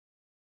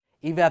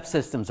EVAP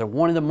systems are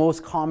one of the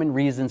most common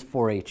reasons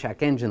for a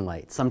check engine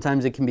light.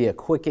 Sometimes it can be a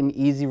quick and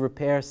easy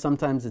repair,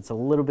 sometimes it's a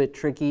little bit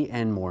tricky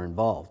and more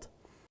involved.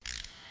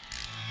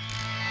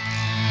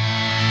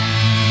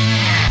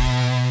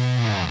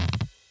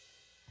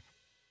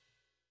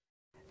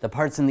 The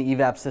parts in the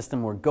EVAP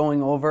system we're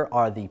going over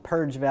are the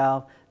purge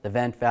valve, the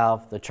vent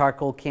valve, the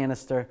charcoal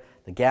canister,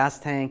 the gas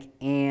tank,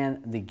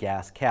 and the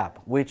gas cap,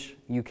 which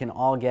you can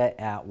all get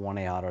at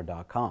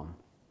 1aauto.com.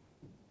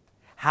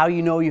 How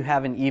you know you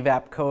have an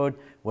EVAP code?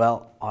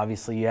 Well,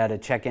 obviously you had a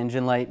check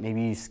engine light,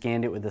 maybe you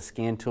scanned it with a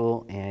scan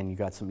tool and you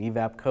got some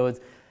EVAP codes.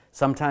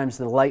 Sometimes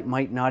the light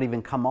might not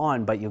even come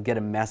on, but you'll get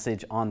a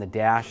message on the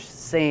dash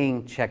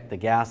saying check the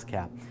gas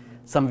cap.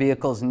 Some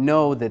vehicles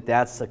know that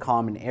that's a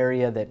common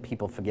area that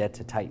people forget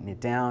to tighten it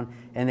down,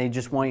 and they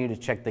just want you to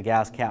check the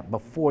gas cap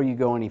before you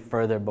go any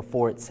further,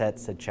 before it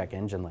sets to check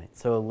engine light.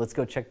 So let's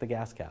go check the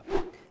gas cap.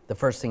 The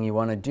first thing you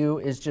want to do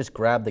is just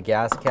grab the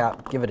gas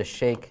cap, give it a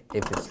shake.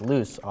 If it's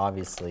loose,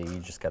 obviously you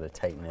just got to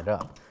tighten it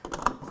up.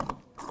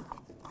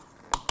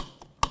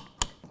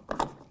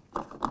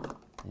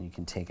 And you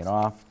can take it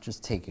off,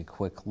 just take a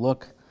quick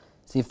look,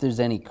 see if there's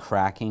any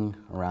cracking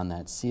around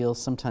that seal.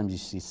 Sometimes you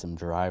see some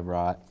dry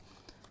rot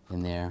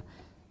in there.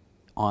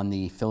 On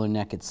the filler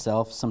neck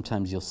itself,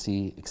 sometimes you'll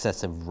see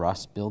excessive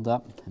rust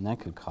buildup, and that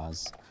could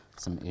cause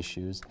some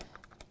issues.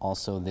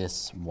 Also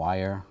this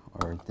wire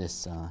or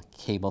this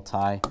cable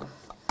tie,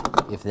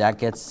 if that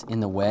gets in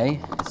the way,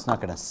 it's not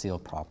going to seal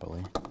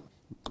properly.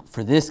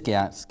 For this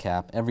gas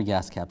cap, every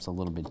gas cap's a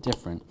little bit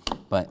different,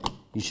 but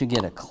you should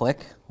get a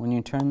click when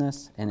you turn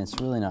this, and it's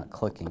really not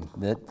clicking.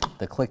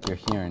 The click you're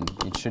hearing,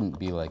 it shouldn't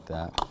be like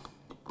that.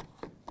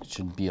 It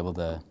should be able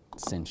to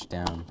cinch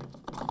down,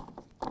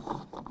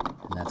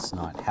 and that's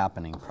not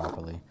happening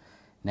properly.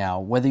 Now,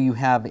 whether you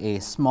have a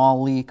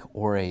small leak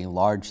or a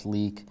large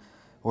leak,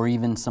 or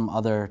even some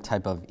other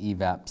type of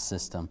EVAP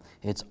system,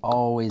 it's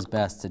always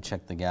best to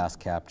check the gas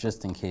cap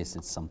just in case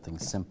it's something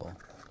simple.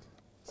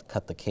 Let's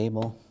cut the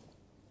cable.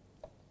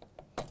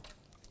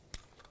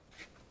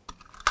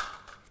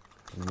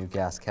 New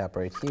gas cap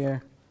right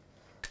here.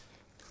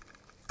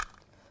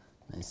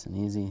 Nice and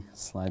easy.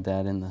 Slide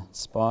that in the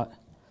spot.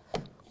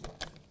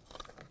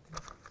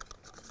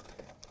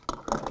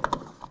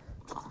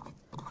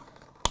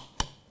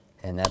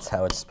 And that's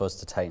how it's supposed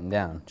to tighten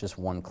down. Just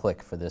one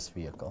click for this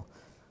vehicle.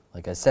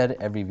 Like I said,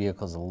 every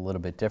vehicle is a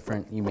little bit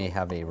different. You may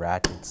have a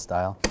ratchet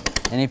style.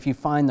 And if you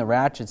find the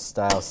ratchet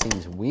style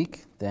seems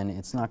weak, then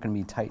it's not going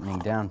to be tightening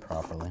down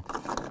properly.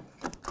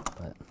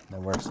 But that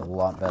works a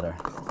lot better.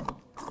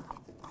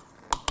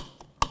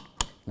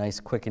 Nice,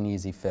 quick and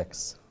easy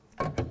fix.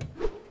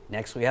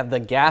 Next we have the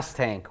gas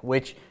tank,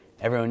 which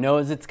everyone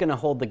knows it's going to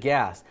hold the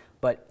gas.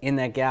 But in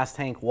that gas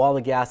tank, while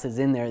the gas is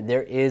in there,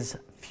 there is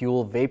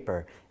fuel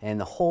vapor. And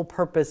the whole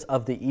purpose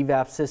of the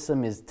EVAP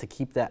system is to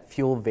keep that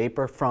fuel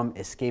vapor from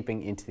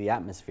escaping into the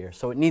atmosphere.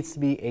 So it needs to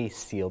be a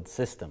sealed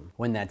system.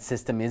 When that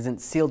system isn't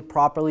sealed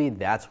properly,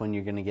 that's when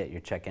you're going to get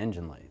your check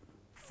engine light.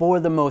 For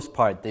the most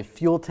part, the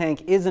fuel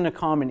tank isn't a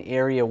common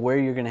area where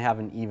you're going to have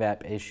an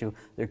EVAP issue.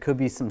 There could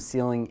be some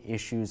sealing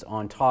issues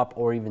on top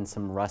or even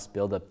some rust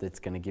buildup that's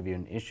going to give you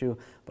an issue,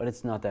 but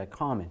it's not that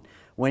common.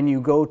 When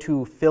you go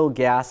to fill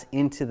gas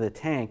into the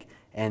tank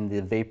and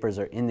the vapors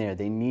are in there,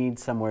 they need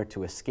somewhere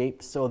to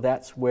escape, so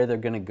that's where they're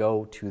going to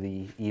go to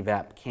the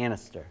EVAP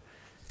canister,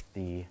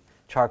 the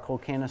charcoal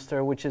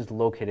canister, which is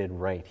located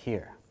right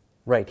here.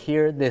 Right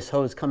here, this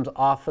hose comes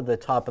off of the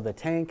top of the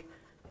tank,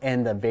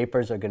 and the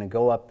vapors are going to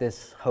go up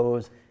this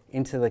hose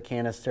into the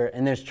canister,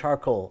 and there's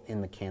charcoal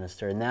in the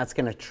canister, and that's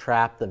going to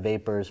trap the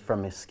vapors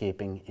from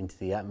escaping into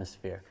the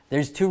atmosphere.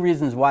 There's two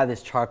reasons why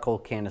this charcoal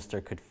canister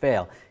could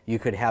fail. You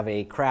could have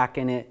a crack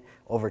in it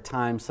over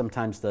time.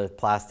 Sometimes the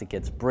plastic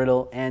gets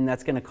brittle, and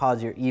that's going to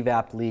cause your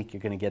EVAP leak.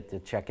 You're going to get the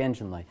check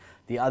engine light.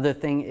 The other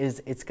thing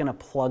is it's going to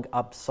plug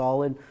up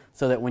solid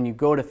so that when you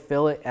go to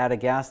fill it at a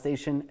gas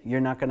station, you're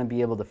not going to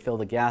be able to fill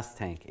the gas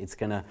tank. It's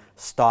going to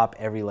stop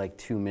every like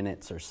 2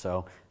 minutes or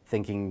so,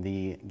 thinking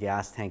the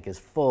gas tank is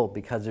full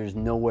because there's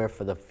nowhere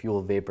for the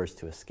fuel vapors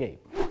to escape.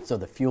 So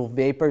the fuel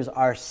vapors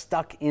are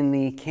stuck in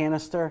the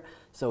canister,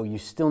 so you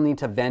still need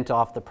to vent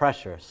off the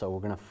pressure. So we're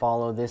going to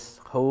follow this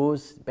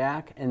hose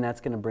back, and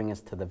that's going to bring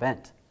us to the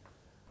vent.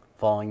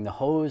 Following the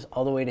hose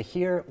all the way to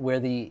here where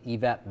the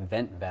EVAP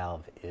vent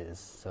valve is.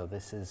 So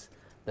this is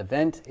the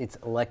vent. It's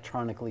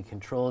electronically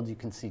controlled. You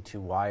can see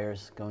 2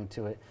 wires going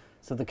to it.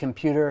 So the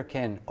computer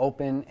can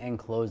open and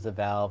close the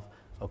valve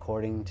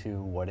according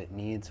to what it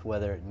needs,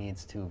 whether it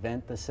needs to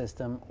vent the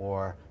system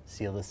or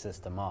seal the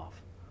system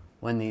off.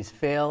 When these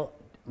fail,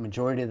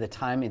 majority of the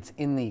time it's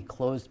in the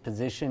closed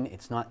position,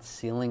 it's not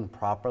sealing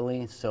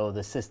properly, so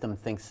the system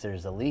thinks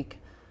there's a leak,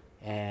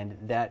 and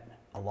that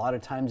a lot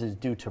of times is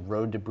due to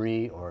road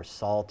debris or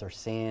salt or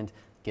sand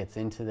gets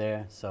into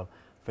there. So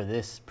for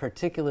this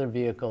particular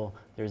vehicle,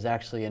 there's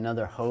actually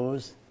another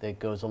hose that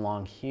goes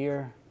along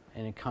here,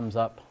 and it comes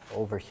up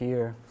over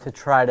here to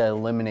try to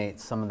eliminate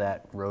some of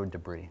that road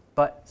debris.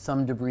 But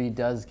some debris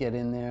does get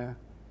in there.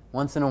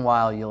 Once in a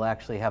while, you'll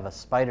actually have a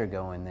spider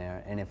go in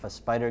there, and if a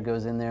spider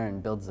goes in there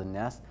and builds a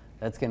nest,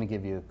 that's going to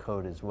give you a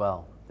code as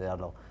well.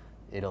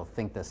 It'll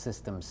think the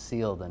system's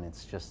sealed and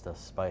it's just a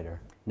spider.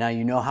 Now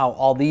you know how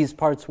all these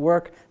parts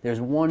work.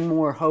 There's one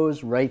more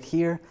hose right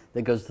here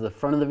that goes to the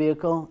front of the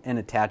vehicle and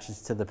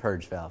attaches to the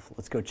purge valve.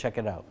 Let's go check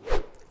it out.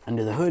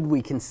 Under the hood,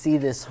 we can see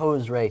this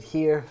hose right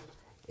here.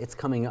 It's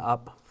coming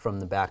up from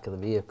the back of the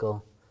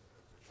vehicle,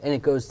 and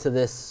it goes to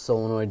this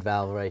solenoid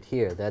valve right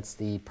here. That's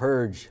the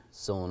purge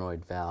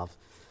solenoid valve.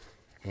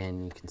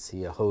 And you can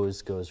see a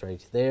hose goes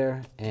right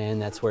there,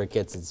 and that's where it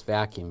gets its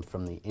vacuum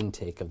from the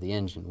intake of the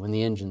engine. When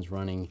the engine's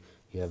running,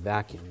 you have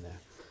vacuum there.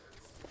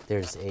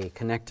 There's a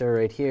connector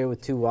right here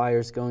with 2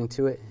 wires going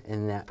to it,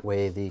 and that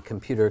way the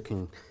computer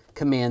can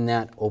command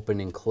that open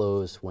and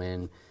close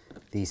when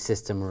the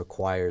system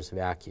requires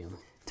vacuum.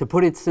 To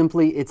put it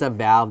simply, it's a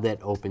valve that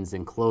opens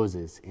and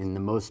closes. In the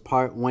most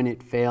part, when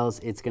it fails,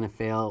 it's going to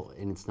fail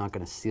and it's not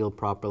going to seal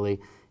properly.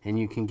 And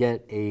you can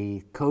get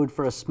a code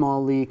for a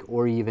small leak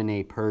or even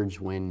a purge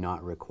when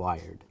not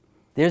required.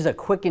 There's a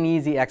quick and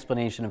easy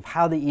explanation of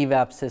how the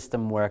EVAP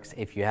system works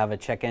if you have a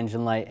check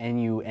engine light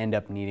and you end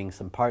up needing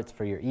some parts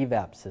for your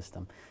EVAP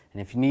system.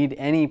 And if you need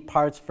any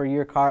parts for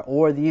your car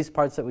or these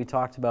parts that we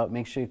talked about,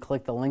 make sure you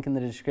click the link in the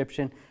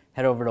description.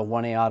 Head over to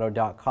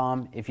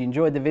 1aauto.com. If you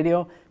enjoyed the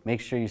video,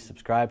 make sure you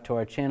subscribe to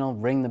our channel,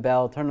 ring the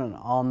bell, turn on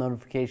all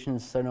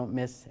notifications so you don't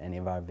miss any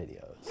of our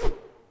videos.